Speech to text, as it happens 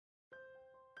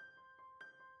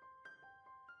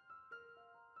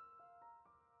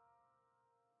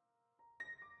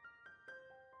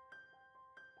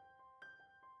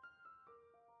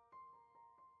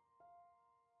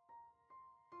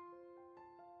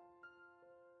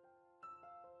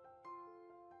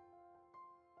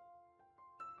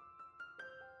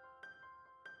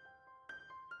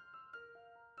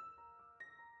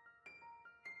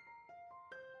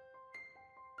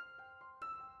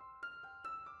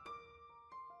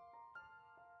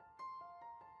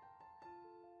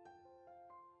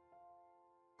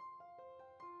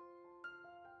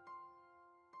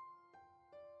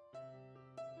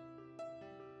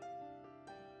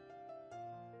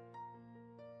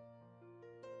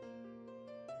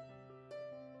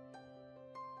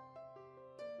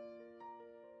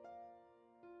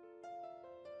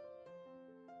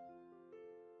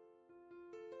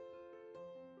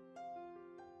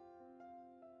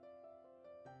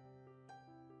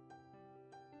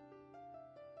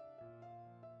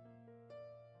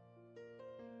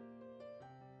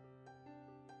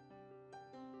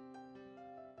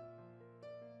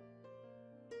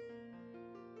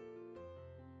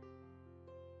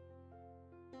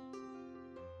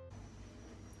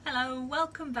Hello,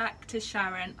 welcome back to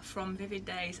Sharon from Vivid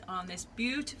Days on this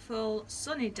beautiful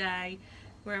sunny day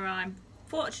where I'm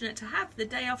fortunate to have the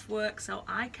day off work so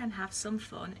I can have some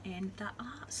fun in the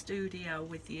art studio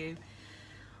with you.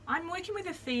 I'm working with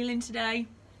a feeling today.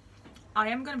 I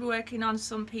am going to be working on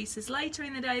some pieces later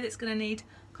in the day that's going to need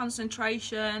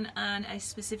concentration and a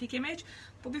specific image,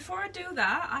 but before I do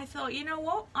that I thought, you know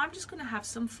what, I'm just going to have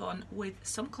some fun with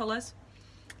some colours,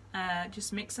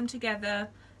 just mix them together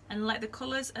and let the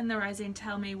colours and the resin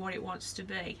tell me what it wants to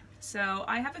be. So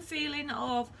I have a feeling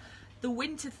of the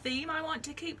winter theme I want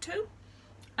to keep to,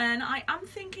 and I am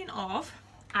thinking of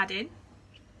adding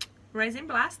Resin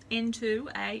Blast into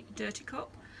a dirty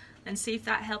cup and see if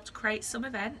that helps create some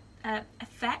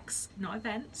effects, not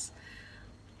events.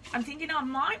 I'm thinking I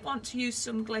might want to use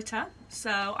some glitter,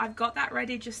 so I've got that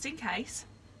ready just in case.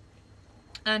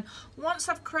 And once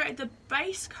I've created the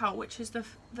base coat, which is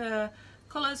the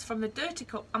colours from the dirty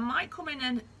cup, I might come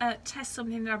in and test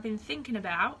something that I've been thinking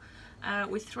about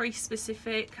with 3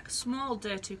 specific small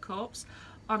dirty cups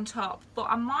on top, but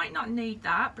I might not need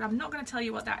that, but I'm not going to tell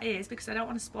you what that is because I don't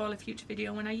want to spoil a future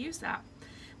video when I use that.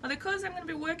 Well, the colours I'm going to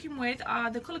be working with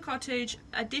are the Colour Cottage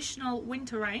Additional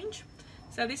Winter Range.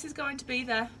 So this is going to be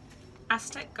the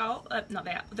Aztec Gold, not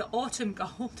the Autumn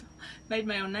Gold, made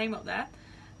my own name up there,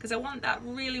 because I want that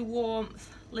really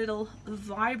warmth, little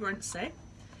vibrancy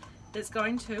that's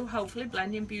going to hopefully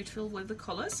blend in beautiful with the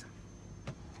colours,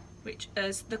 which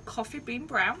is the Coffee Bean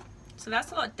Brown. So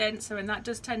that's a lot denser and that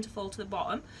does tend to fall to the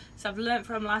bottom. So I've learnt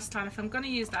from last time, if I'm going to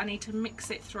use that I need to mix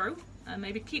it through and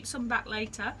maybe keep some back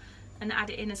later and add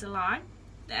it in as a line.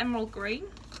 The Emerald Green,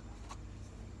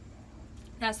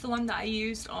 that's the one that I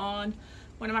used on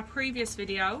one of my previous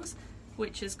videos,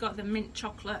 which has got the mint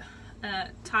chocolate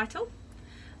title.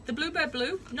 The Bluebird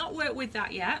Blue, not worked with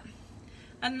that yet,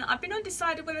 and I've been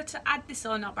undecided whether to add this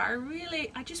or not, but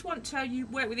I just want to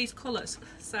work with these colours.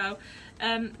 So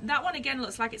that one again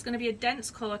looks like it's going to be a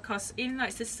dense colour, because even though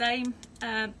it's the same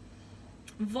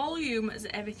volume as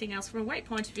everything else, from a weight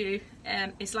point of view,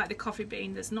 it's like the coffee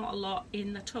bean, there's not a lot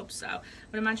in the tub, so I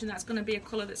would imagine that's going to be a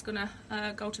colour that's going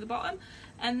to go to the bottom.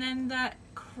 And then the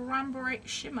Cranberry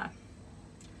Shimmer.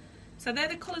 So they're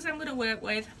the colours I'm going to work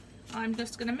with. I'm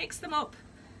just going to mix them up,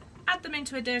 add them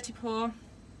into a dirty pour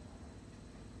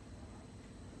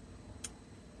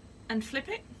and flip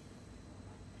it.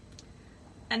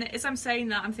 And as I'm saying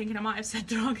that, I'm thinking I might have said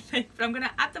the wrong thing, but I'm going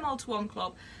to add them all to one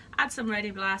club, add some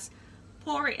Resin Blast,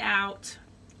 pour it out,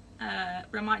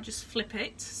 or I might just flip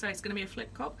it, so it's going to be a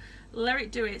flip cup, let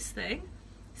it do its thing,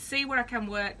 see what I can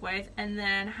work with, and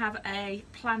then have a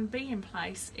plan B in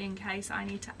place in case I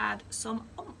need to add some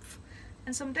oomph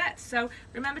and some depth. So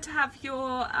remember to have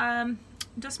your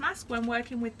dust mask when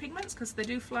working with pigments, because they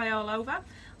do fly all over.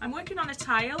 I'm working on a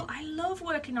tile. I love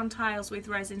working on tiles with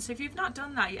resin, so if you've not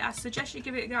done that yet, I suggest you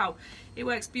give it a go. It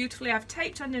works beautifully. I've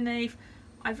taped underneath,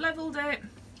 I've leveled it,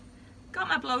 got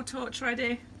my blowtorch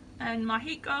ready and my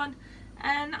heat gun,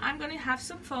 and I'm going to have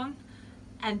some fun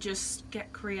and just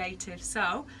get creative.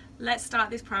 So let's start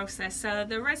this process. So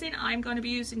the resin I'm going to be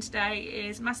using today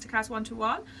is Mastercast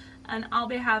 1:1, and I'll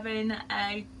be having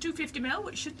a 250ml,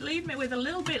 which should leave me with a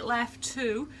little bit left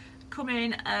to come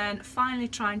in and finally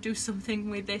try and do something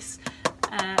with this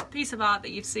piece of art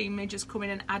that you've seen me just come in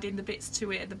and add in the bits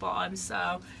to it at the bottom.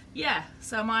 So yeah,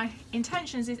 so my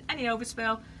intentions is any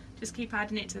overspill, just keep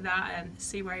adding it to that and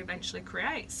see where I eventually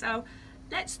create. So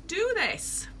let's do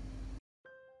this.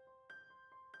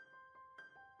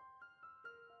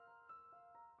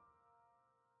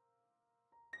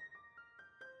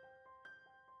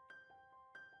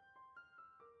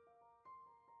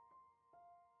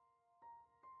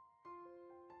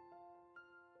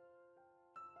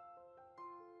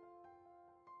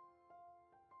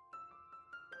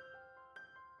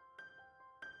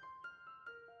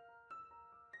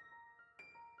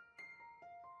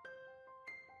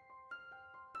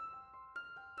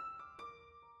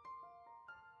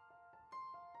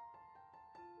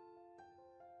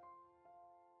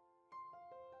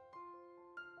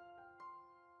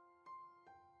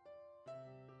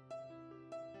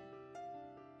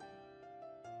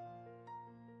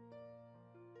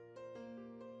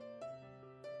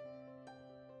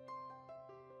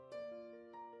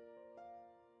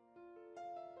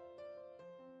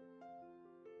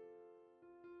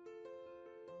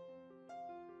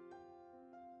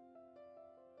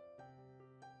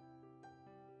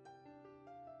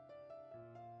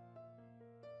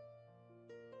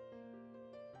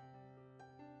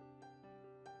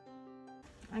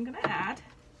 I'm going to add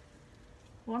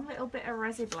one little bit of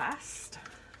Resin Blast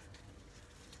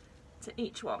to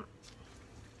each one.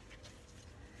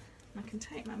 I can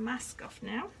take my mask off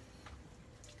now.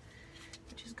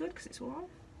 which is good because it's warm.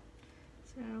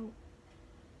 So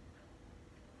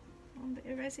one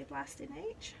bit of Resin Blast in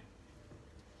each.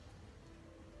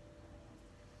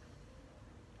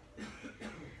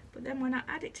 But then when I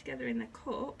add it together in the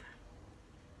cup,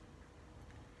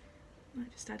 I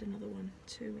might just add another one,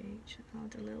 2 each. I'll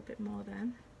add a little bit more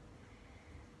then.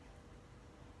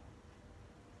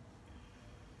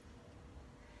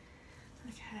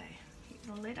 Okay, keep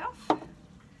the lid off.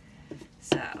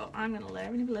 So I'm going to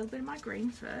layer in a little bit of my green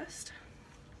first.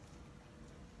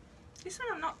 This one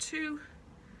I'm not too,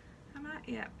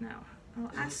 yeah, no.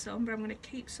 I'll add some, but I'm going to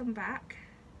keep some back.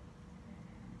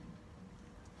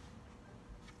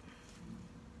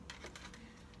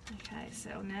 Okay,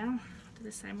 so now I'll do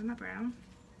the same with my brown.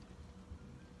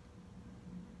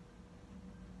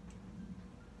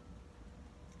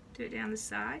 Do it down the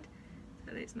side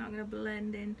so that it's not going to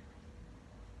blend in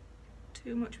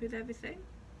too much with everything.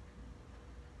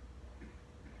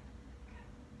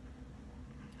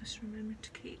 Just remember to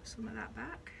keep some of that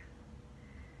back.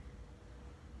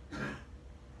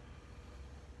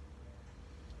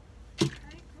 Okay.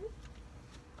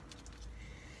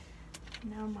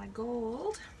 Now my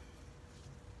gold.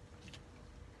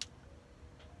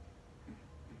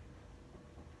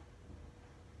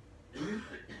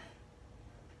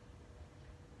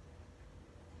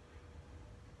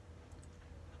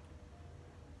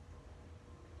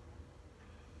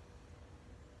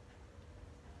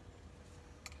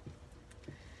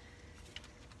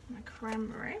 My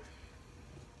cranberry.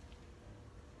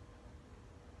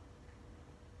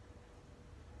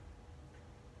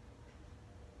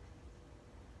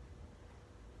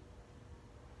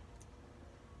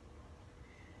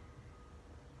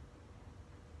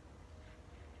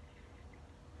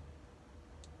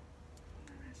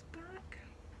 That's back.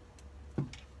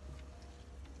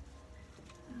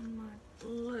 And my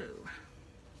blue.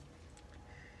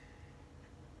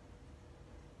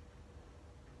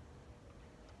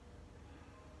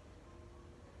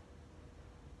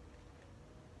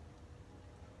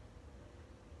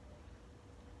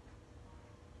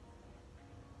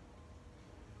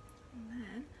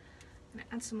 I'm going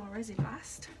to add some more Resin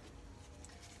Blast.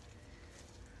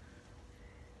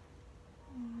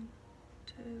 1,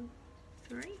 2,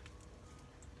 3.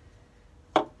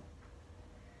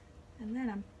 And then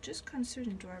I'm just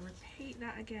considering, do I repeat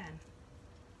that again?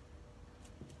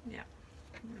 Yeah,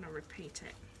 I'm going to repeat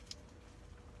it.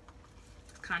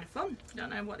 It's kind of fun.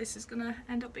 Don't know what this is going to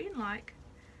end up being like.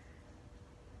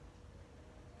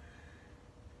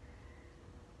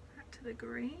 Back to the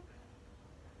green.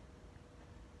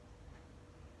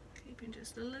 Keeping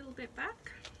just a little bit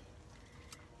back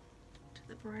to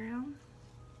the brown.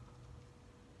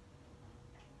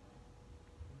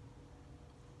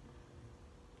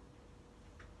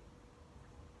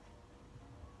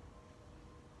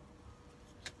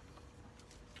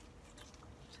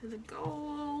 To the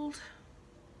gold.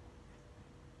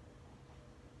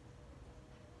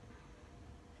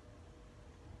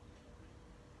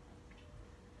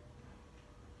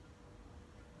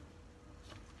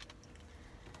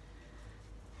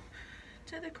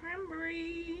 To the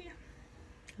cranberry.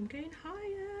 I'm getting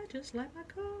higher, just like my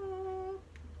cup.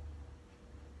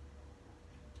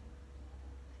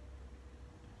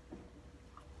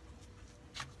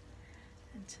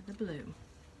 And to the blue.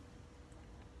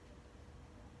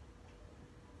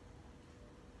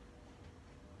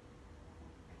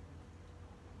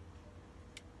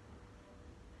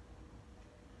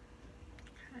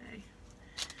 Okay.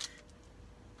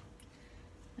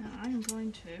 Now I am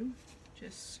going to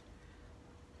just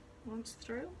once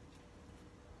through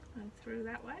and through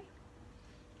that way.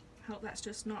 Hope that's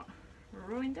just not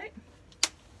ruined it.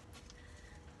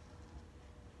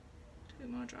 2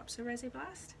 more drops of Resin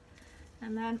Blast,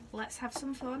 and then let's have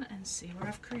some fun and see what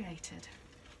I've created.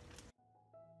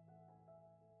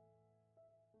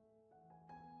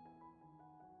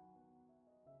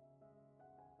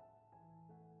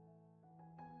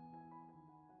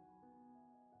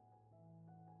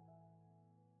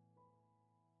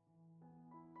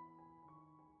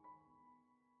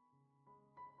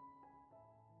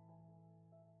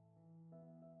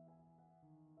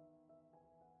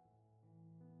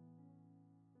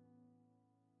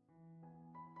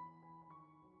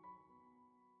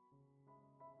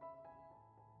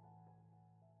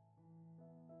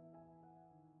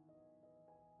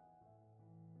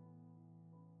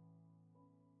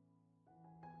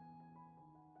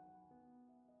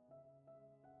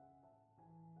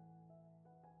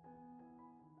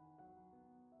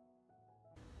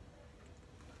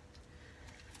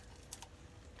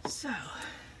 So,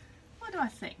 what do I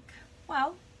think?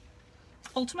 Well,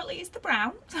 ultimately it's the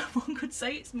brown, so one could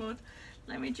say it's mud.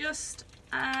 Let me just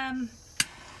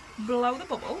blow the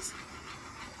bubbles,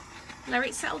 let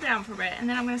it settle down for a bit, and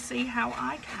then I'm going to see how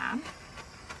I can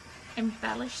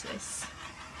embellish this.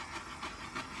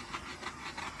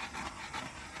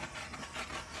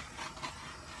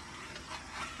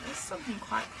 There's something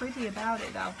quite pretty about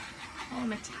it though, all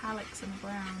the metallics and the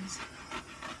browns.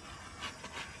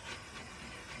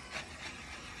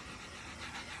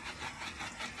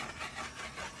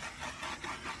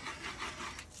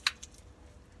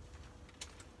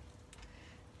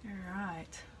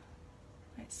 Alright,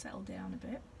 let's settle down a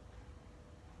bit.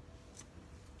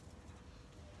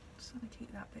 Just want to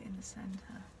keep that bit in the centre.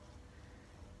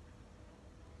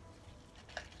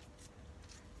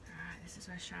 Alright, this is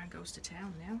where Sharon goes to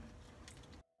town now.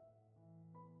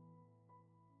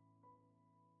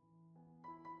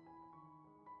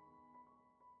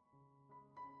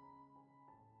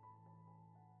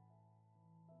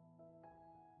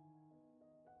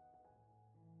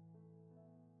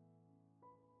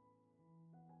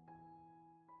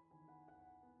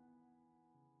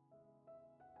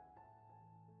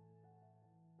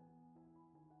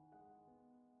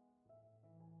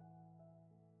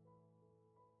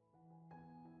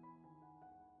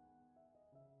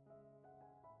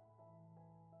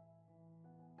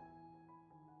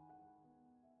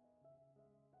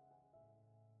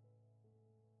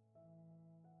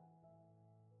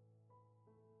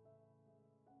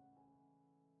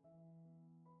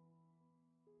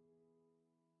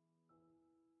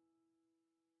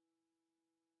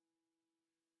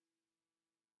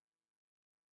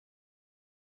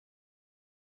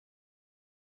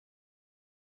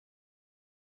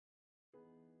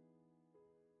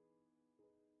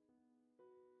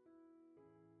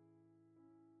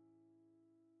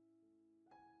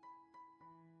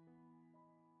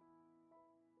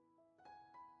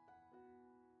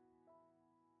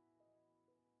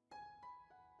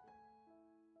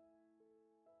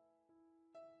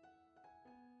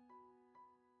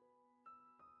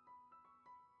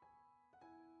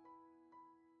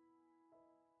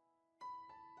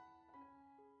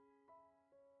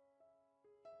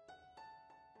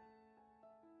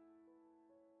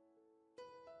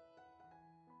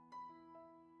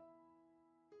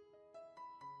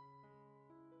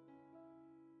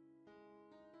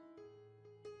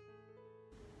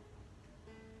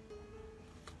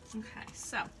 Okay,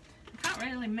 so I can't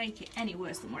really make it any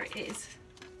worse than what it is, so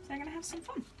I'm going to have some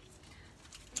fun.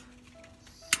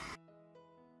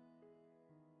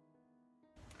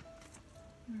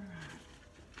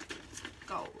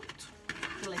 Gold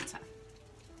glitter.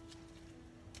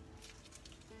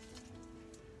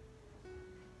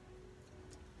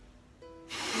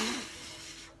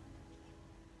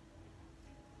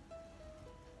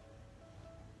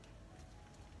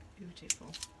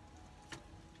 Beautiful.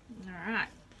 All right.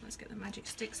 Let's get the magic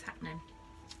sticks happening.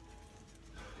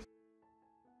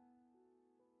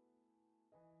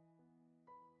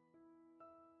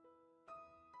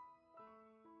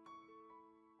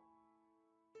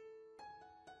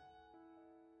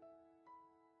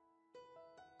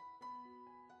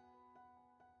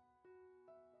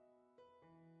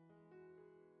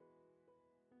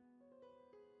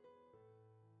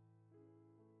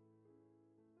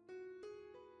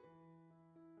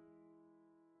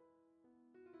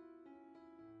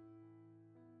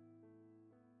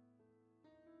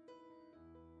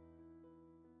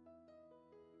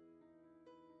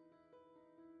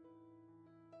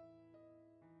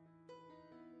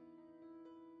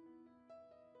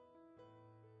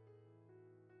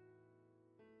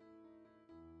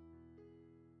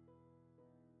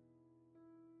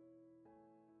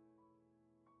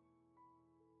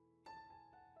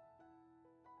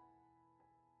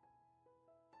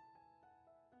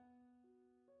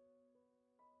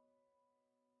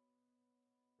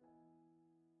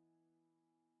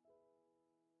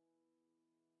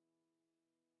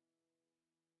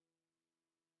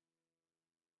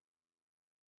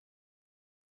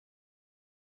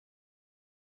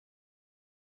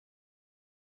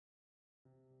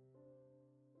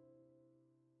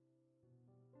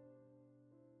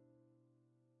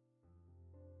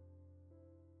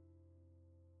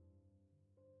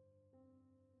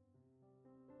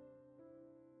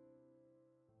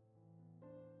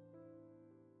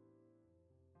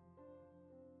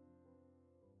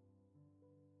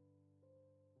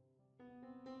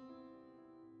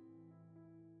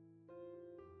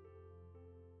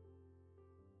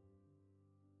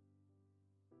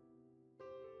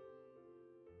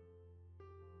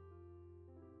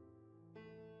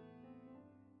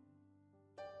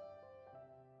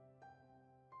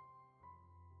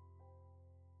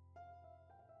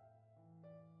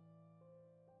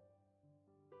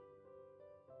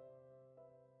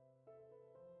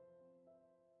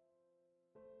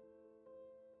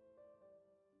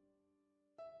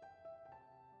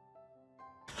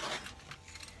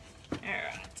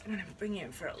 I'm going to bring you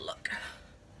in for a look.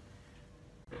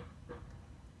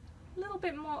 A little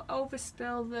bit more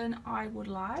overspill than I would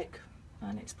like,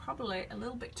 and it's probably a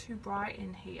little bit too bright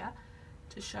in here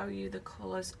to show you the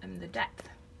colours and the depth.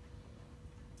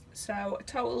 So a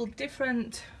total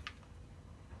different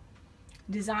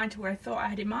design to where I thought I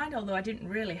had in mind, although I didn't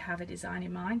really have a design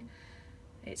in mind.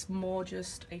 It's more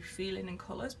just a feeling and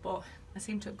colours, but I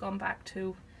seem to have gone back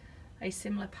to a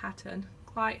similar pattern,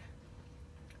 quite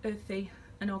earthy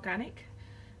and organic.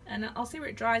 And I'll see what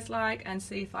it dries like and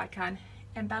see if I can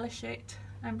embellish it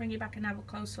and bring you back and have a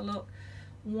closer look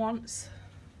once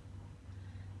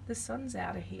the sun's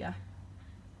out of here.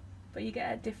 But you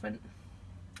get a different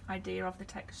idea of the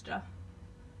texture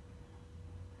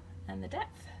and the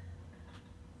depth.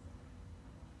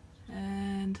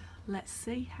 And let's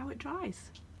see how it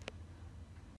dries.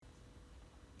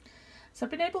 So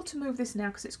I've been able to move this now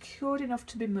because it's cured enough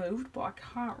to be moved, but I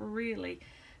can't really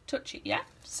touch it yet.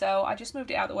 So I just moved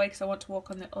it out of the way because I want to work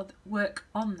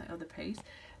on the other piece.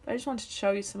 But I just wanted to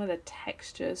show you some of the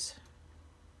textures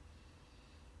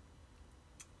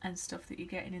and stuff that you're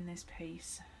getting in this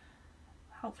piece.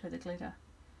 Hopefully the glitter.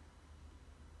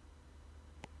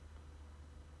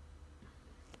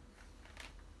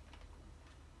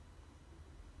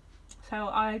 So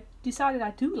I decided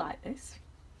I do like this.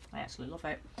 I actually love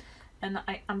it. And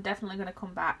I'm definitely going to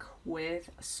come back with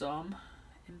some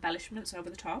embellishments over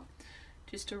the top,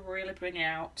 just to really bring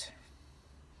out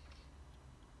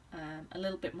a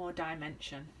little bit more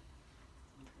dimension.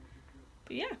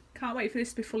 But yeah, can't wait for this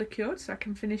to be fully cured so I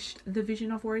can finish the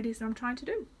vision of what it is that I'm trying to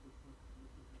do.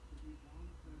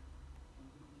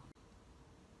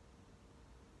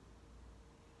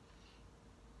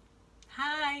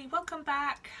 Hi, welcome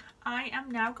back. I am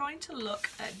now going to look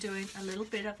at doing a little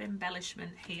bit of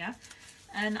embellishment here,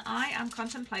 and I am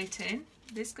contemplating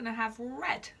this going to have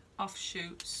red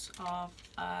offshoots of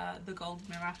the gold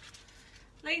mirror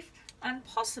leaf, and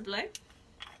possibly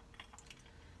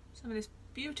some of this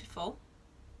beautiful,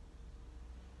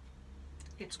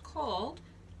 it's called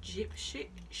the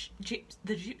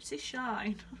Gypsy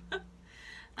Shine.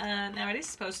 Now it is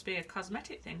supposed to be a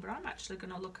cosmetic thing, but I'm actually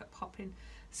going to look at popping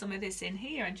some of this in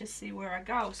here and just see where I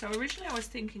go. So originally I was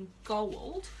thinking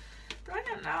gold, but I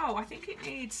don't know. I think it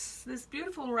needs, there's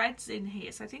beautiful reds in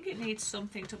here, so I think it needs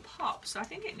something to pop. So I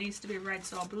think it needs to be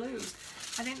reds or blues.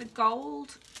 I think the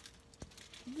gold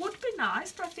would be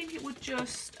nice, but I think it would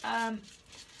just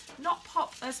not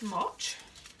pop as much.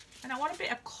 And I want a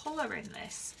bit of colour in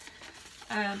this.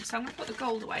 So I'm going to put the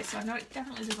gold away, so I know it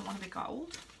definitely doesn't want to be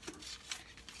gold.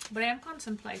 But I am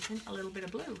contemplating a little bit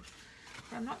of blue.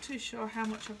 But I'm not too sure how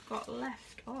much I've got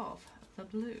left of the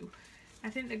blue. I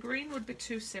think the green would be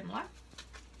too similar.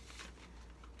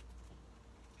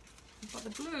 But the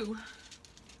blue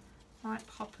might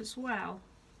pop as well.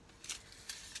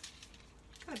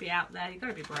 Got to be out there, you've got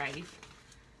to be brave.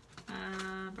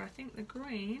 But I think the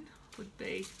green would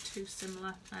be too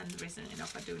similar, and there isn't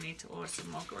enough. I do need to order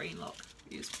some more green. Look,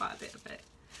 use quite a bit of it.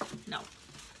 No,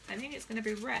 I think it's going to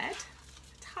be red,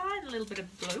 a tiny little bit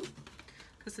of blue,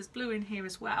 because there's blue in here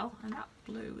as well, and that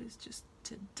blue is just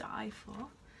to die for.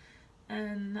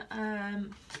 And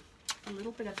a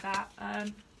little bit of that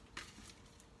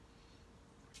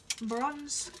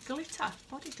bronze glitter,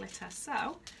 body glitter.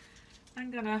 So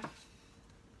I'm gonna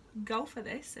go for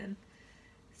this and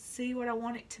see what I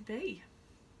want it to be.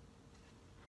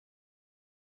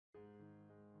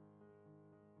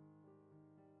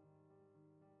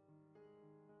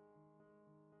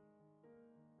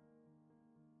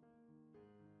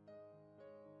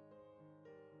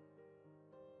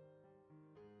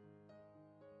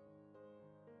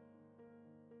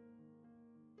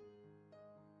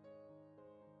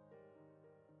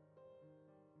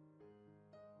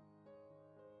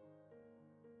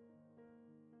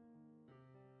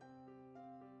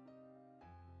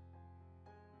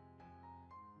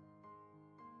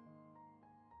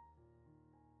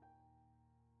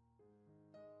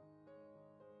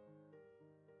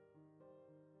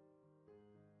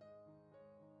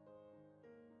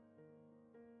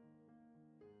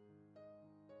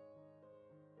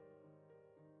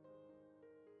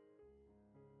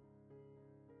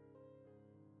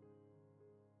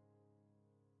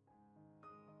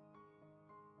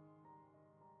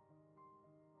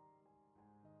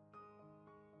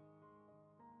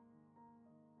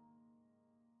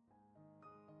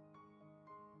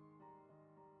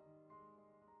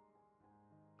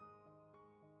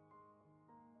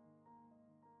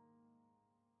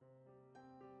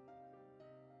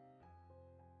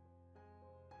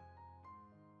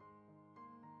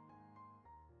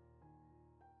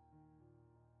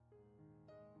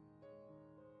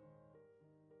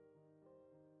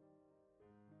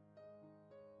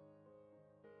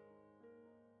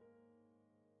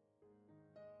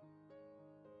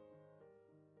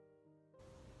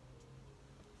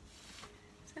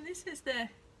 this is the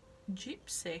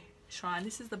Gypsy shrine.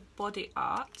 This is the body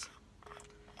art,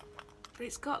 but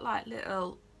it's got like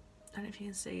little, I don't know if you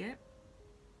can see it,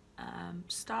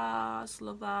 stars,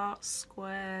 love hearts,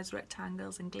 squares,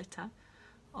 rectangles and glitter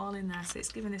all in there, so it's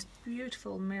giving this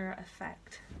beautiful mirror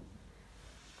effect.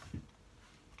 A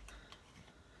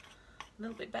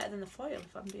little bit better than the foil,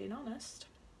 if I'm being honest.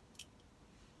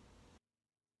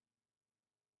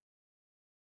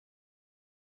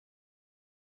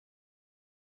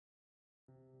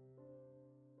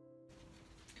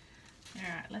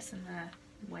 Alright, lessen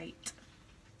the weight.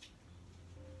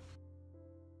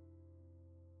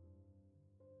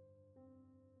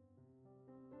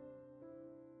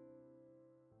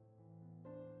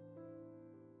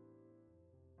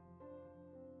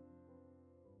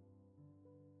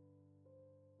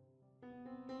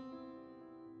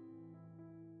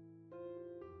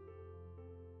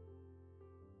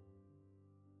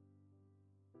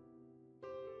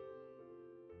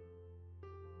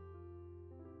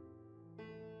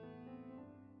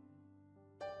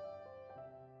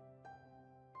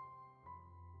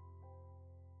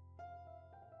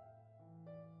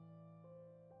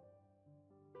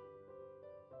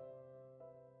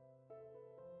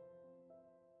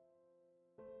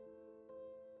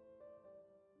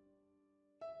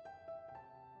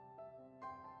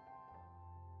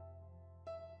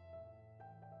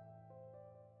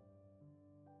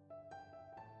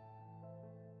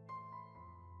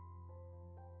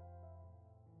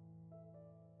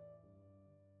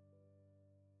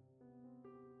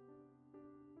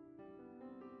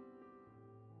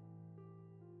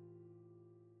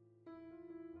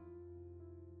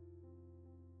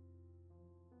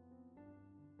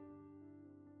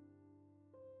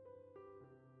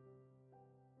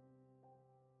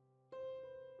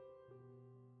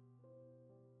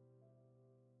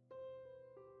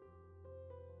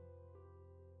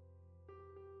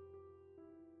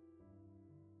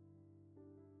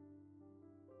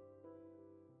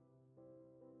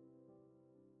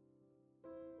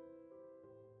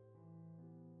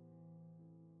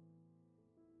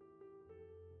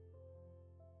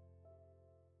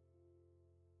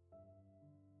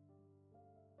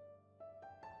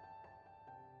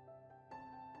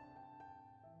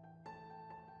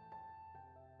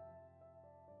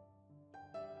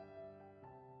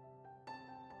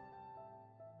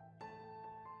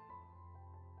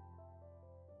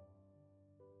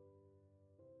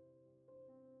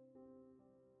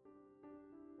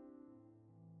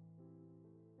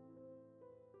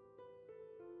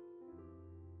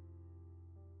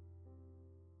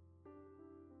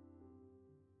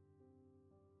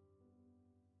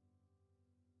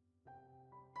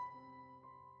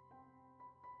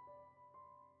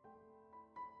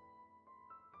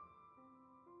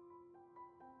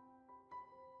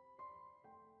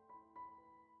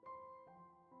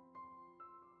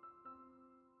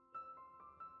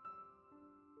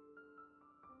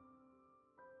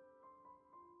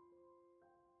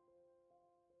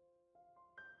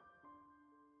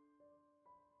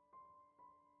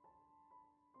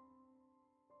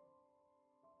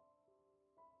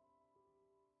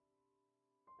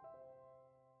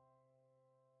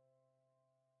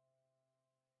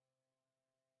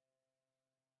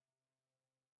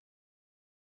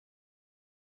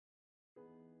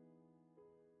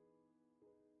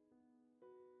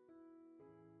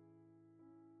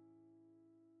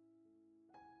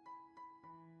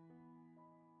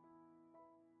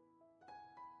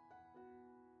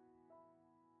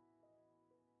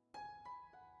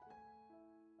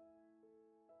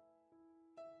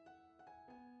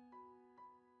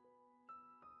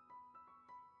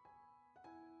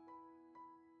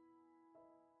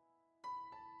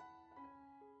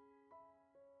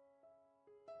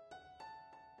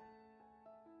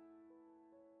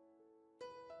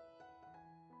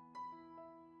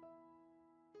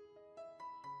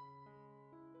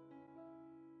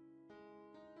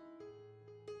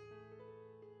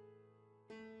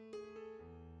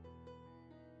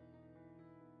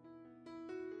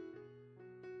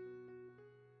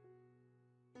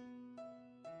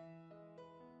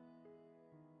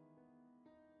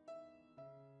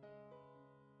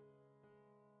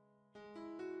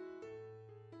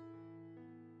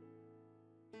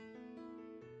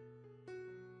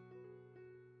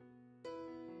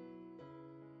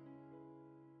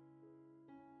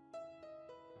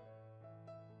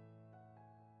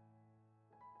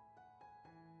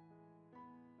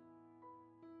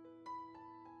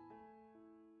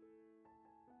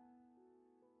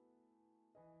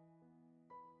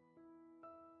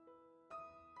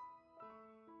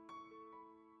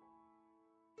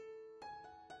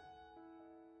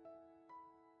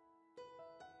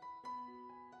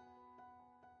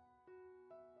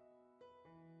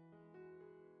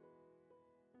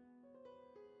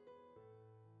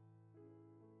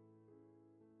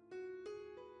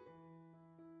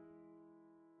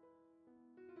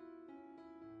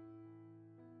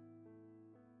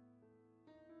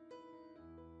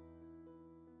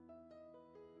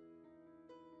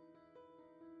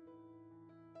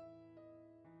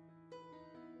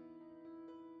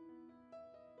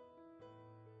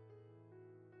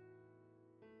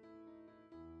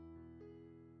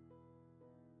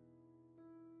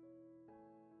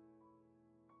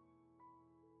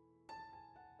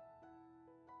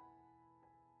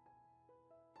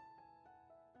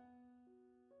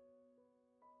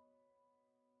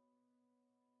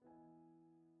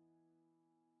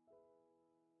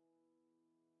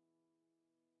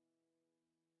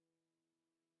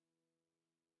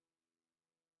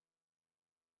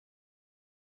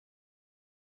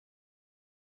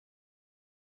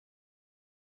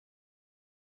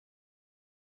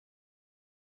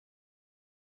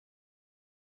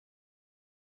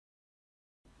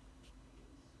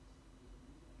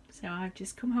 So I've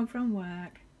just come home from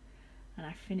work and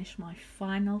I finished my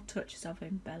final touches of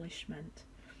embellishment,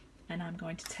 and I'm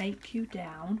going to take you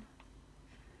down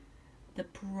the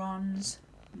bronze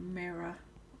mirror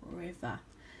river.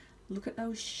 Look at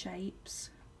those shapes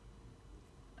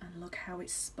and look how it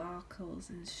sparkles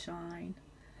and shine,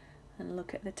 and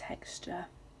look at the texture.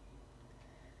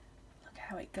 Look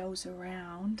how it goes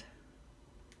around.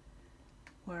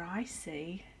 Where I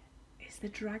see is the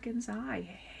dragon's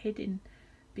eye hidden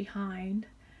behind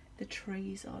the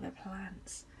trees or the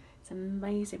plants. It's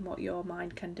amazing what your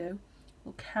mind can do.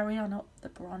 We'll carry on up the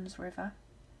bronze river,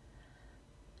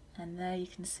 and there you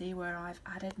can see where I've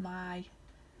added my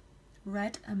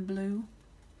red and blue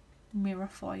mirror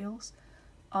foils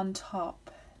on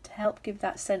top to help give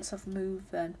that sense of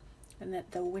movement and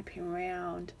that the whipping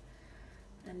round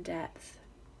and depth.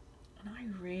 And I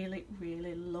really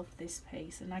love this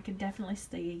piece, and I can definitely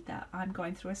see that I'm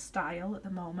going through a style at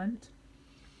the moment.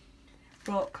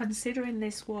 But considering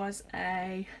this was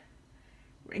a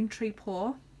ring tree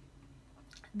pour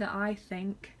that I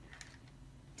think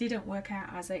didn't work out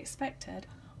as I expected,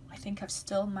 I think I've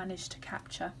still managed to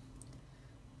capture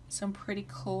some pretty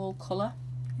cool colour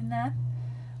in there.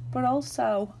 But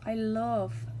also I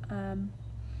love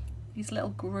these little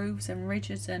grooves and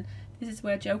ridges, and this is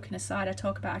where, joking aside, I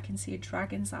talk about I can see a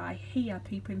dragon's eye here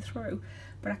peeping through,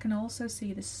 but I can also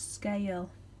see the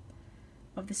scale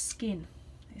of the skin.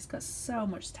 It's got so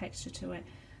much texture to it.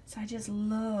 So I just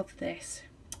love this.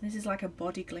 This is like a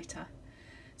body glitter.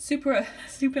 Super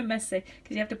messy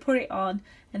because you have to put it on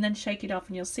and then shake it off,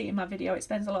 and you'll see in my video it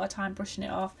spends a lot of time brushing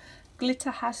it off.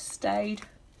 Glitter has stayed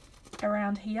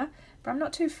around here, but I'm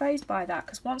not too phased by that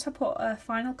because once I put a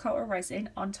final coat of resin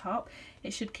on top,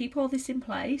 it should keep all this in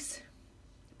place,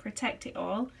 protect it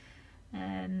all,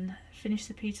 and finish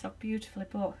the piece off beautifully.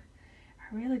 But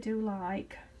I really do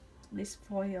like this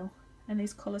foil and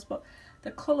these colours, but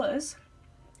the colours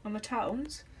and the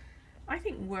tones I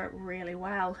think work really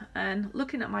well. And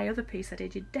looking at my other piece I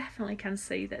did, you definitely can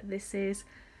see that this is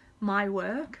my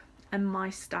work and my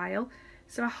style.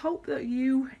 So I hope that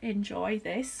you enjoy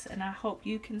this, and I hope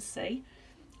you can see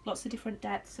lots of different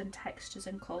depths and textures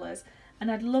and colours,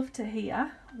 and I'd love to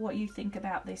hear what you think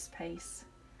about this piece.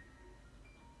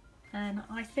 And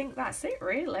I think that's it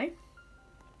really.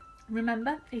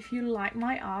 Remember, if you like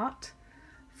my art,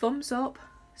 thumbs up,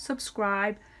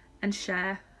 subscribe and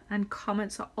share, and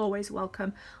comments are always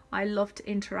welcome. I love to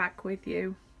interact with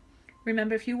you.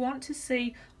 Remember, if you want to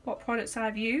see what products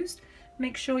I've used,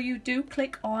 make sure you do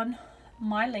click on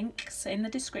my links in the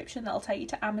description. That'll take you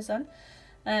to Amazon,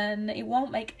 and it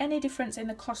won't make any difference in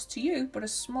the cost to you, but a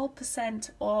small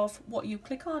percent of what you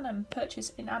click on and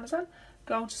purchase in Amazon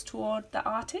goes toward the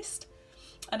artist.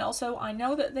 And also, I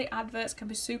know that the adverts can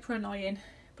be super annoying,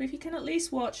 but if you can at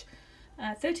least watch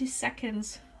 30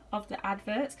 seconds of the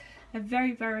adverts, a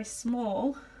very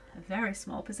small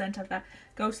percent of that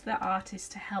goes to the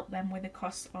artist to help them with the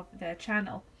cost of their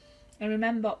channel. And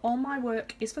remember, all my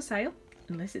work is for sale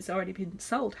unless it's already been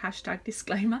sold, hashtag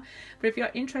disclaimer. But if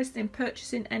you're interested in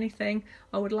purchasing anything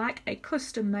or would like a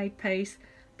custom made piece,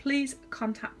 please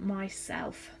contact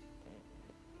myself.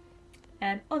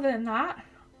 And other than that,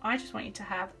 I just want you to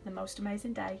have the most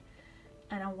amazing day,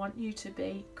 and I want you to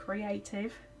be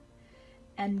creative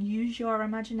and use your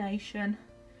imagination,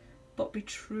 but be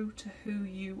true to who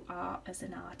you are as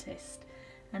an artist.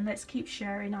 And let's keep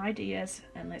sharing ideas,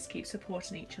 and let's keep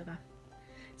supporting each other.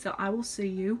 So I will see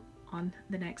you on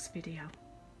the next video.